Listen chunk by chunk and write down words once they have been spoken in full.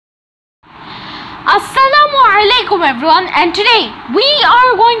Assalamu alaikum everyone, and today we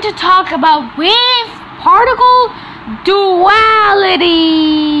are going to talk about wave-particle duality.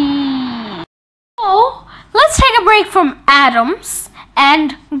 So let's take a break from atoms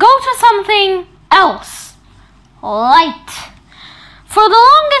and go to something else. Light. For the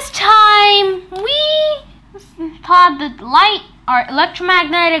longest time we thought that light are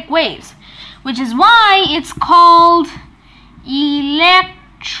electromagnetic waves, which is why it's called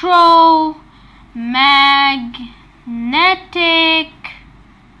electromagnetic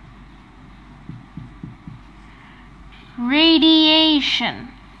radiation.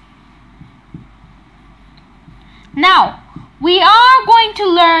 Now, we are going to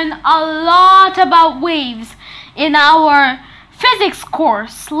learn a lot about waves in our physics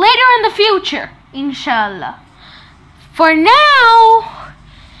course later in the future, inshallah. For now,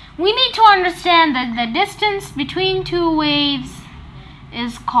 we need to understand that the distance between two waves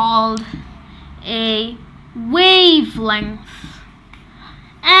is called a wavelength.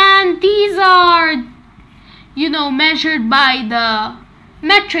 And these are, measured by the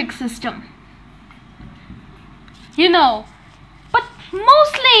metric system. But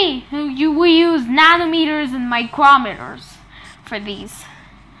mostly we use nanometers and micrometers for these.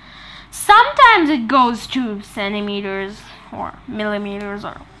 Sometimes it goes to centimeters or millimeters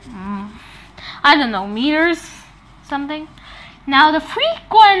or meters, something. Now how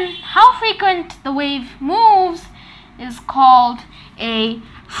frequent the wave moves is called a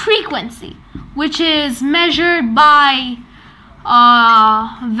frequency, which is measured by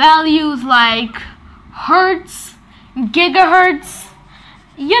values like hertz, gigahertz,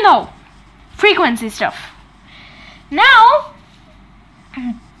 frequency stuff. Now,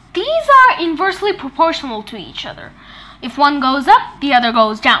 these are inversely proportional to each other. If one goes up, the other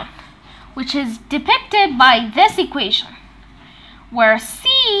goes down, which is depicted by this equation, where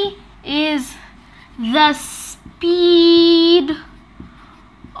c is the speed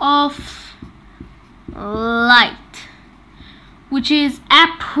of light, which is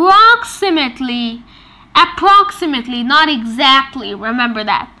approximately, not exactly, remember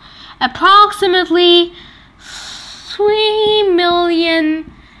that, approximately 3 million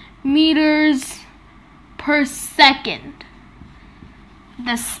meters per second,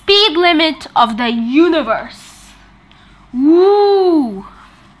 the speed limit of the universe. Woo!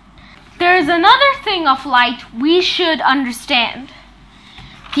 There's another thing of light we should understand: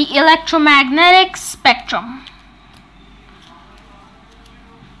 the electromagnetic spectrum.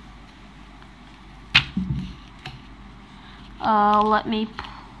 Let me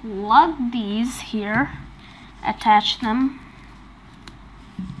plug these here, attach them.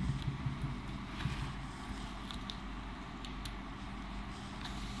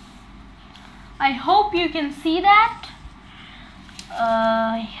 I hope you can see that.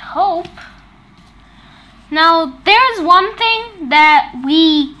 I hope. Now, there's one thing that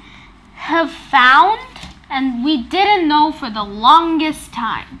we have found and we didn't know for the longest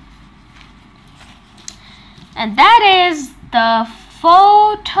time, and that is the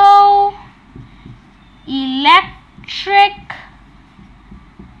photoelectric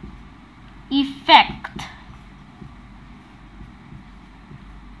effect.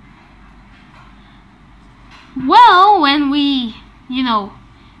 Well, when we,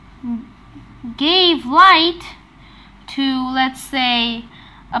 gave light to, let's say,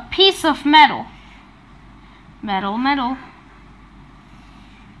 a piece of metal. Now,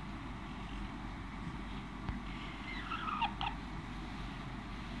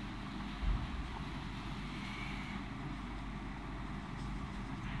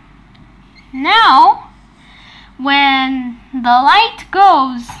 when the light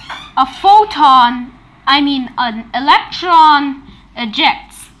goes, an electron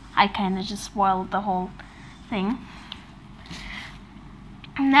ejects. I kind of just spoiled the whole thing.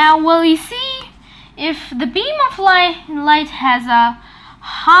 Now, will you see, if the beam of light has a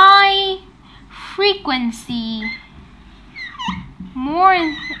high frequency,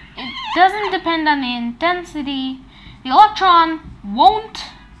 it doesn't depend on the intensity, the electron won't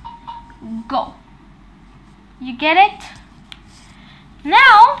go. You get it?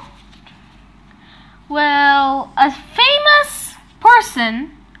 Now, well, a famous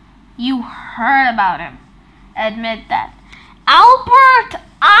person, you heard about him, admit that. Albert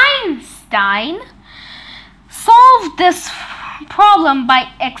Einstein solved this problem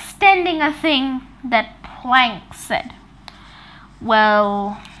by extending a thing that Planck said.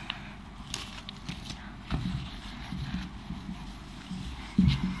 Well,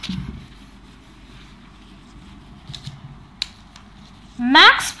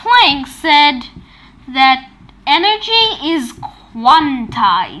 Max Planck said that energy is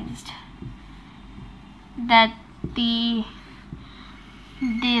quantized. that this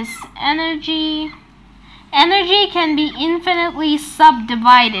energy can be infinitely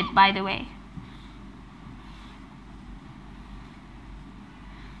subdivided, by the way.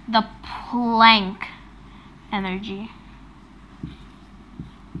 The Planck energy.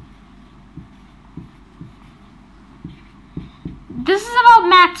 This is about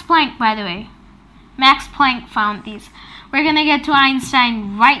Max Planck, by the way. Max Planck found these. We're gonna get to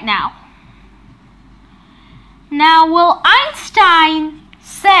Einstein right now. Now, well, Einstein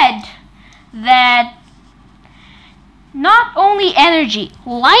said that not only energy,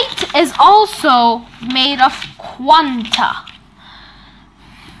 light is also made of quanta,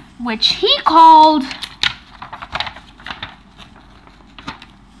 which he called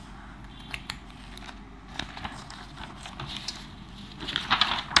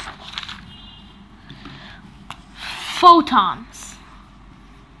photons.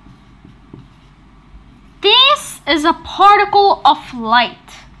 This is a particle of light.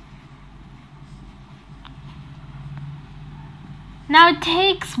 Now it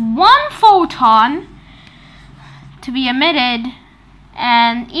takes one photon to be emitted,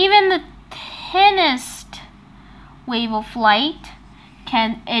 and even the thinnest wave of light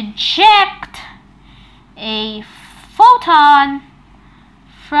can eject a photon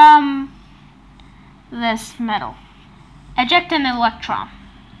from this metal. Eject an electron.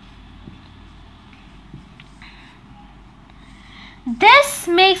 This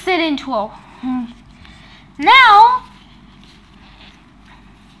makes it into a... Now,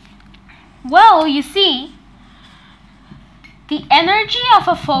 well, you see, the energy of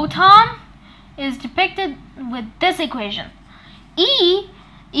a photon is depicted with this equation. E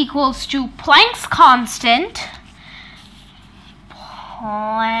equals to Planck's constant.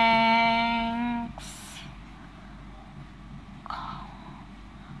 Planck's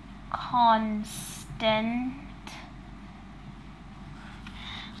constant,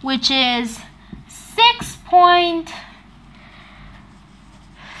 which is 6.626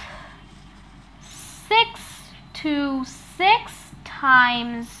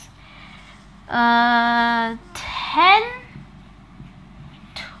 times 10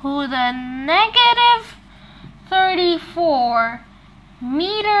 to the negative 34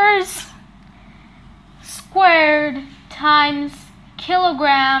 meters squared times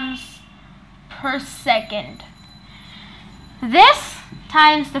kilograms per second. This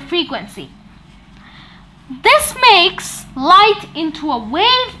times the frequency. This makes light into a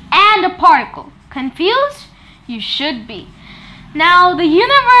wave and a particle. Confused? You should be. Now, the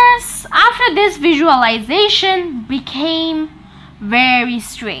universe, after this visualization, became very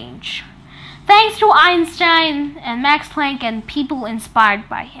strange, thanks to Einstein and Max Planck and people inspired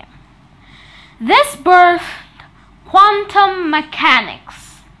by him. This birthed quantum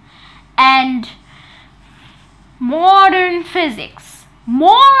mechanics and modern physics.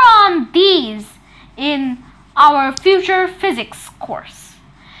 More on these in our future physics course.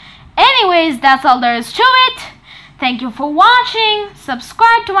 Anyways, that's all there is to it. Thank you for watching.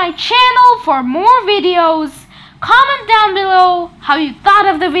 Subscribe to my channel for more videos. Comment down below how you thought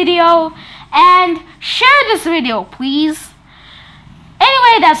of the video and share this video, please.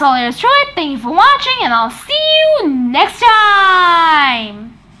 Anyway, that's all there is to it. Thank you for watching, and I'll see you next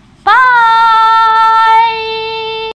time. Bye.